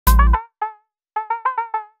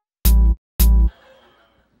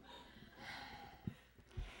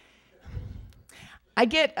I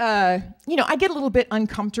get a little bit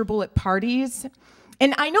uncomfortable at parties.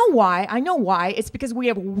 And I know why. It's because we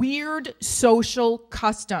have weird social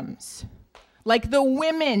customs. Like the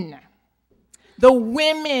women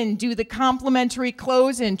do the complimentary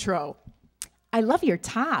clothes intro. I love your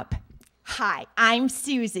top. Hi, I'm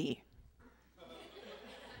Susie.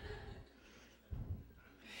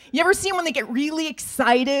 You ever seen when they get really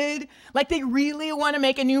excited? Like they really want to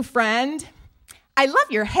make a new friend? I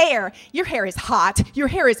love your hair. Your hair is hot. Your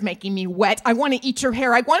hair is making me wet. I want to eat your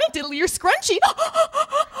hair. I want to diddle your scrunchie.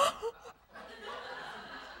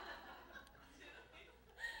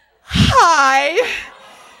 Hi,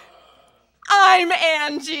 I'm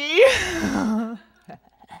Angie.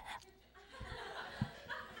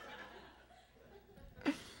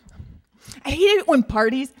 I hate it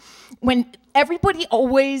when everybody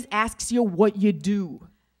always asks you what you do.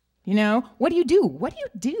 You know, what do you do? What do you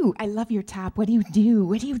do? I love your top. What do you do?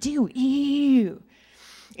 What do you do? Ew.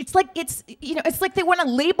 It's like they want to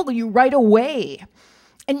label you right away.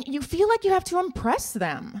 And you feel like you have to impress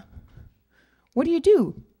them. What do you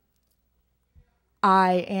do?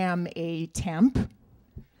 I am a temp.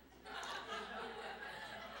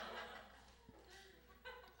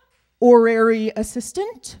 Honorary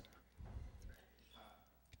assistant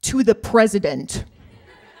to the president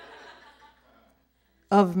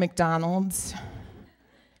of McDonald's.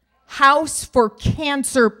 House for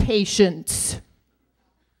cancer patients.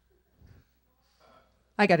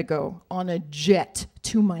 I gotta go on a jet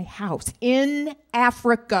to my house in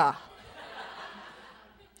Africa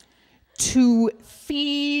to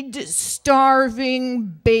feed starving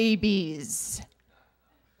babies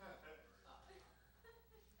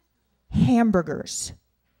hamburgers.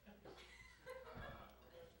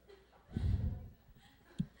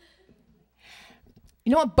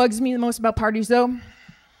 You know what bugs me the most about parties, though?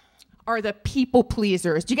 Are the people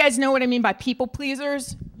pleasers. Do you guys know what I mean by people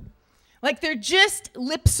pleasers? Like they're just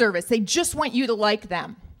lip service. They just want you to like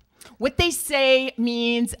them. What they say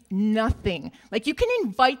means nothing. Like you can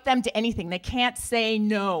invite them to anything. They can't say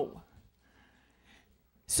no.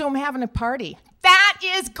 So I'm having a party. That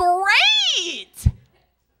is great!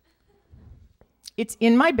 It's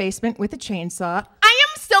in my basement with a chainsaw. I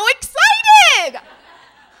am so excited!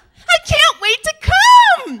 I can't wait to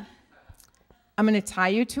come! I'm gonna tie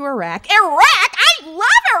you to a rack. A rack? I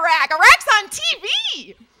love a rack! A rack's on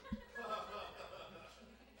TV!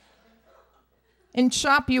 And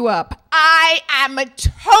chop you up. I am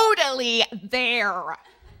totally there.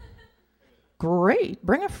 Great,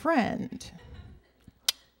 bring a friend.